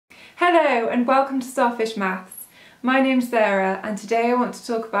Hello and welcome to Starfish Maths. My name's Sarah and today I want to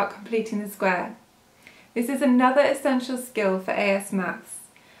talk about completing the square. This is another essential skill for AS Maths.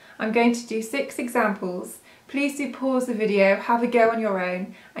 I'm going to do 6 examples. Please do pause the video, have a go on your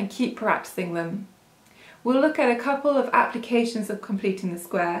own and keep practicing them. We'll look at a couple of applications of completing the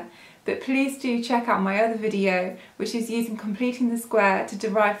square, but please do check out my other video which is using completing the square to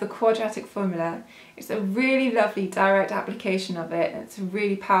derive the quadratic formula. It's a really lovely direct application of it and it's a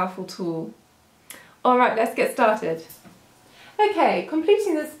really powerful tool. Alright, let's get started. Okay,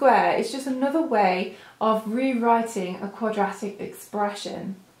 completing the square is just another way of rewriting a quadratic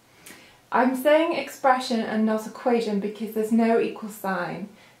expression. I'm saying expression and not equation because there's no equal sign.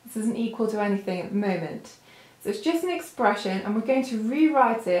 This isn't equal to anything at the moment. So it's just an expression and we're going to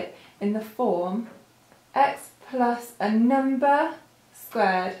rewrite it in the form x plus a number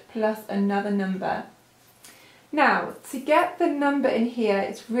squared plus another number. Now, to get the number in here,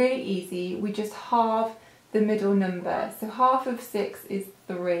 it's really easy. We just halve the middle number. So half of 6 is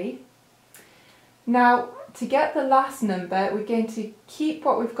 3. Now, to get the last number, we're going to keep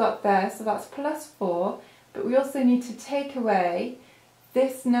what we've got there, so that's plus 4, but we also need to take away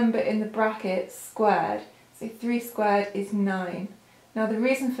this number in the bracket squared. So 3 squared is 9. Now the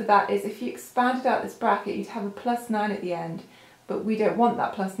reason for that is if you expanded out this bracket, you'd have a plus 9 at the end, but we don't want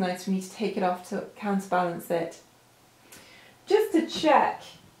that plus 9, so we need to take it off to counterbalance it. Just to check,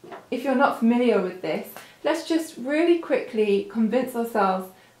 if you're not familiar with this, let's just really quickly convince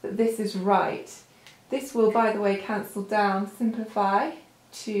ourselves that this is right. This will, by the way, cancel down, simplify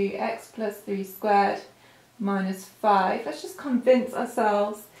to x plus 3 squared minus 5. Let's just convince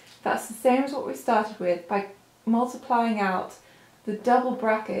ourselves that's the same as what we started with by multiplying out the double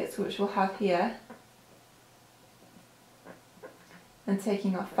brackets which we'll have here and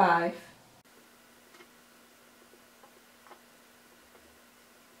taking off 5.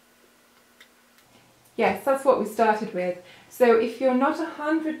 Yes, that's what we started with. So if you're not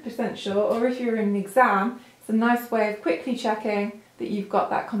 100% sure, or if you're in an exam, it's a nice way of quickly checking that you've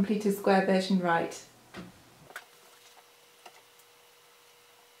got that completed square version right.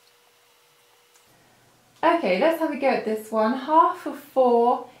 Okay, let's have a go at this one. Half of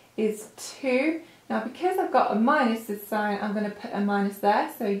 4 is 2. Now because I've got a minus this sign, I'm going to put a minus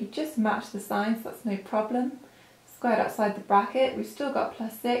there, so you just match the signs, that's no problem. Squared outside the bracket, we've still got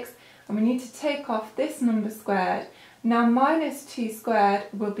plus 6, and we need to take off this number squared. Now minus 2 squared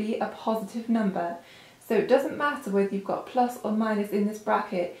will be a positive number, so it doesn't matter whether you've got plus or minus in this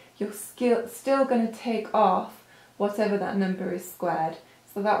bracket, you're still going to take off whatever that number is squared,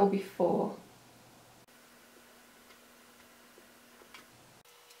 so that will be 4.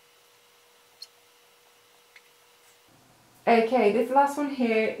 Okay, this last one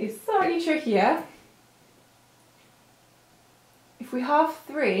here is slightly trickier. If we halve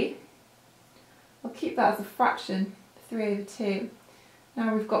 3, we'll keep that as a fraction, 3 over 2.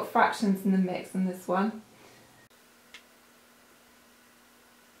 Now we've got fractions in the mix in this one.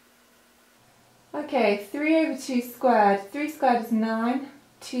 Okay, 3 over 2 squared. 3 squared is 9,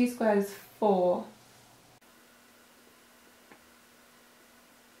 2 squared is 4.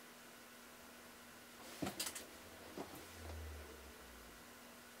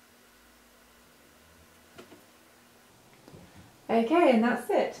 Okay, and that's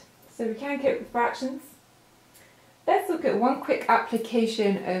it. So we can cope with fractions. Let's look at one quick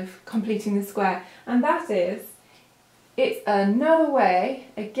application of completing the square, and that is, it's another way,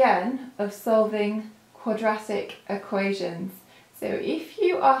 again, of solving quadratic equations. So if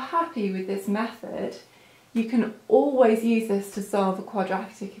you are happy with this method, you can always use this to solve a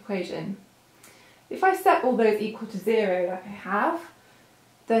quadratic equation. If I set all those equal to 0 like I have,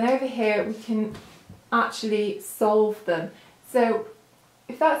 then over here we can actually solve them. So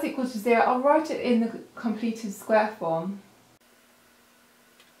if that's equal to 0, I'll write it in the completed square form.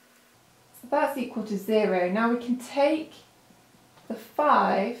 So that's equal to 0. Now we can take the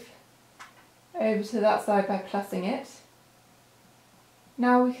 5 over to that side by plussing it.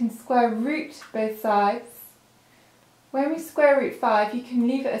 Now we can square root both sides. When we square root 5, you can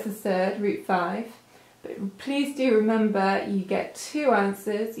leave it as a third, root 5. But please do remember you get 2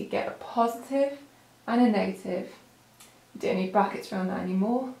 answers. You get a positive and a negative. You don't need brackets around that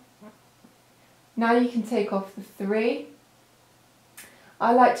anymore. Now you can take off the 3.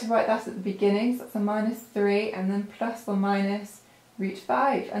 I like to write that at the beginning, so that's a minus 3 and then plus or minus root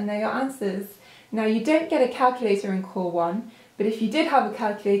 5, and they're your answers. Now you don't get a calculator in Core 1, but if you did have a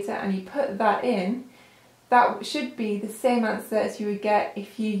calculator and you put that in, that should be the same answer as you would get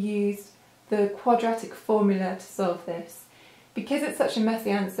if you used the quadratic formula to solve this. Because it's such a messy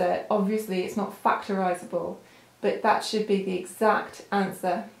answer, obviously it's not factorisable, but that should be the exact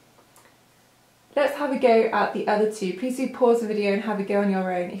answer. Let's have a go at the other two. Please do pause the video and have a go on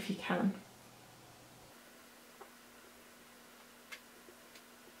your own if you can.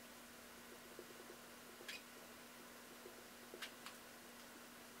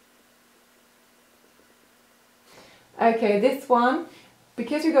 Okay, this one,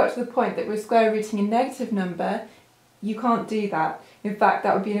 because we got to the point that we're square rooting a negative number, you can't do that. In fact,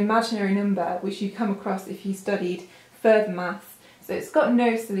 that would be an imaginary number which you come across if you studied further maths. So it's got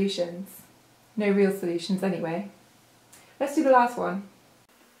no solutions, no real solutions anyway. Let's do the last one.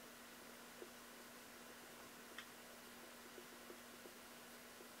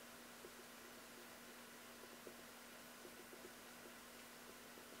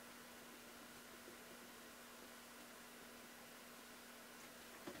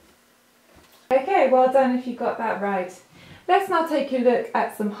 Okay, well done if you got that right. Let's now take a look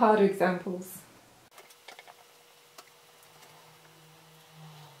at some harder examples.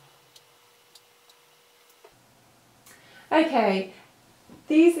 Okay,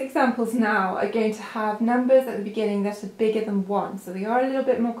 these examples now are going to have numbers at the beginning that are bigger than 1, so they are a little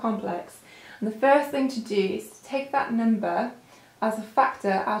bit more complex. And the first thing to do is to take that number as a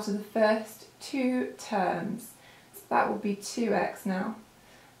factor out of the first two terms. So that will be 2x now.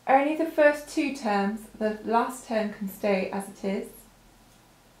 Only the first two terms, the last term can stay as it is.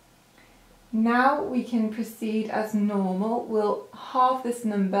 Now we can proceed as normal. We'll halve this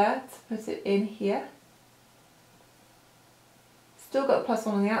number to put it in here. Still got the plus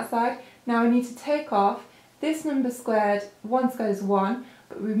 1 on the outside. Now we need to take off this number squared. 1 squared is 1,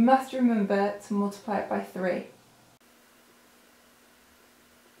 but we must remember to multiply it by 3.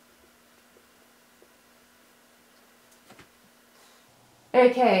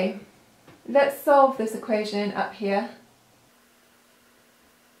 Okay, let's solve this equation up here.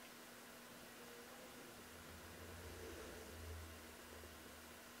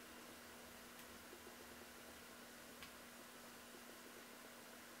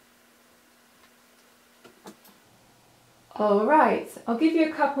 Alright, I'll give you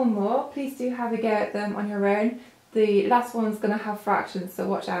a couple more. Please do have a go at them on your own. The last one's going to have fractions, so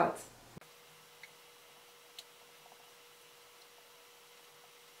watch out.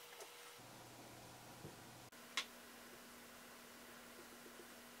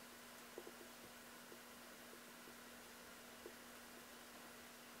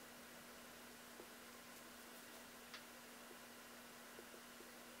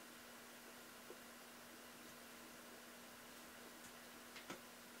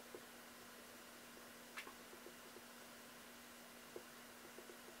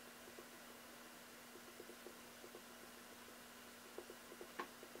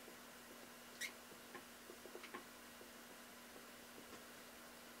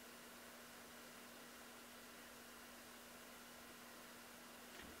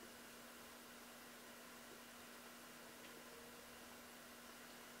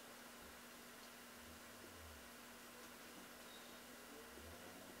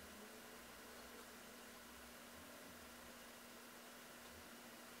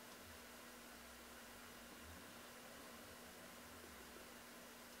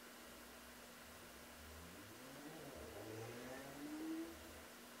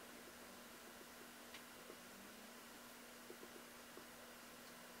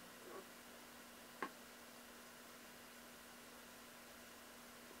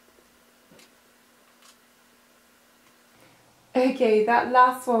 Okay, that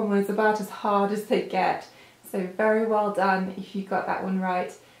last one was about as hard as they get, so very well done if you got that one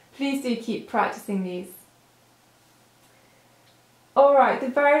right. Please do keep practicing these. Alright, the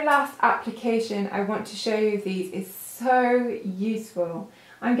very last application I want to show you of these is so useful.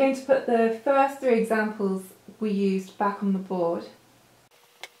 I'm going to put the first 3 examples we used back on the board.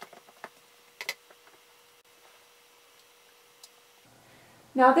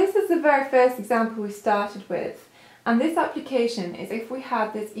 Now this is the very first example we started with. And this application is if we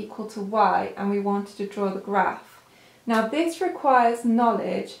had this equal to y and we wanted to draw the graph. Now this requires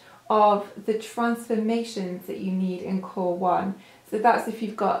knowledge of the transformations that you need in core 1. So that's if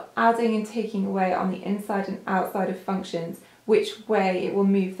you've got adding and taking away on the inside and outside of functions, which way it will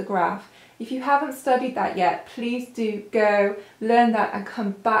move the graph. If you haven't studied that yet, please do go learn that and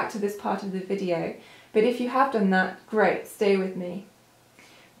come back to this part of the video. But if you have done that, great, stay with me.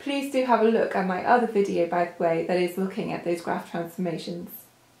 Please do have a look at my other video, by the way, that is looking at those graph transformations.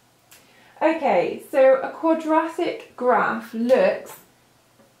 Okay, so a quadratic graph looks,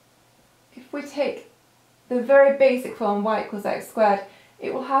 if we take the very basic form y equals x squared,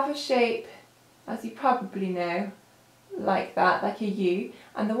 it will have a shape, as you probably know, like that, like a U,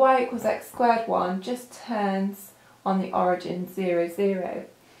 and the y equals x squared one just turns on the origin 0, 0.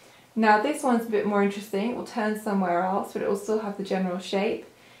 Now this one's a bit more interesting, it will turn somewhere else, but it will still have the general shape.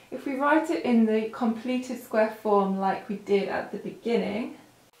 If we write it in the completed square form like we did at the beginning,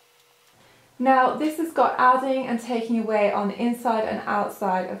 now this has got adding and taking away on the inside and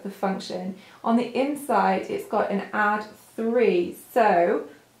outside of the function. On the inside it's got an add 3, so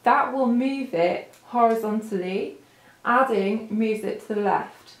that will move it horizontally. Adding moves it to the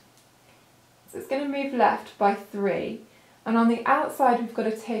left. So it's going to move left by 3. And on the outside we've got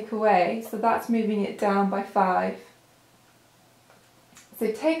a take away, so that's moving it down by 5.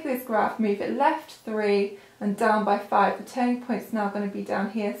 So take this graph, move it left 3 and down by 5. The turning point's now going to be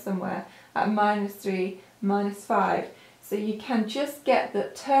down here somewhere at -3, -5. So you can just get the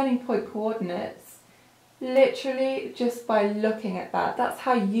turning point coordinates literally just by looking at that. That's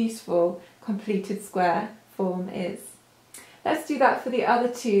how useful completed square form is. Let's do that for the other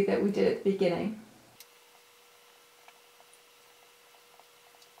two that we did at the beginning.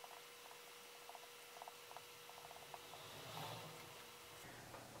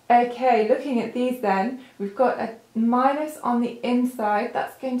 Okay, looking at these then, we've got a minus on the inside,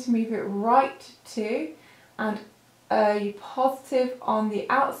 that's going to move it right 2, and a positive on the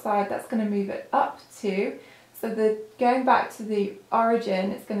outside, that's going to move it up 2. So going back to the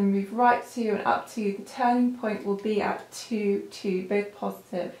origin, it's going to move right 2 and up 2. The turning point will be at 2, 2, both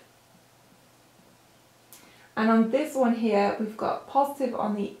positive. And on this one here, we've got positive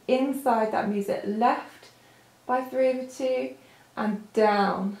on the inside, that moves it left by 3/2, and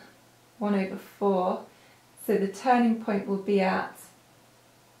down 1/4. So the turning point will be at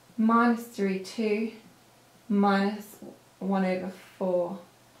 -3, 2, -1/4.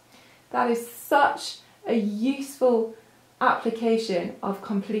 That is such a useful application of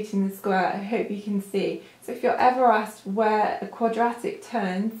completing the square. I hope you can see. So if you're ever asked where a quadratic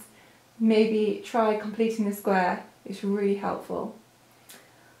turns, maybe try completing the square. It's really helpful.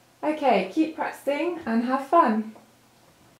 Okay, keep practicing and have fun.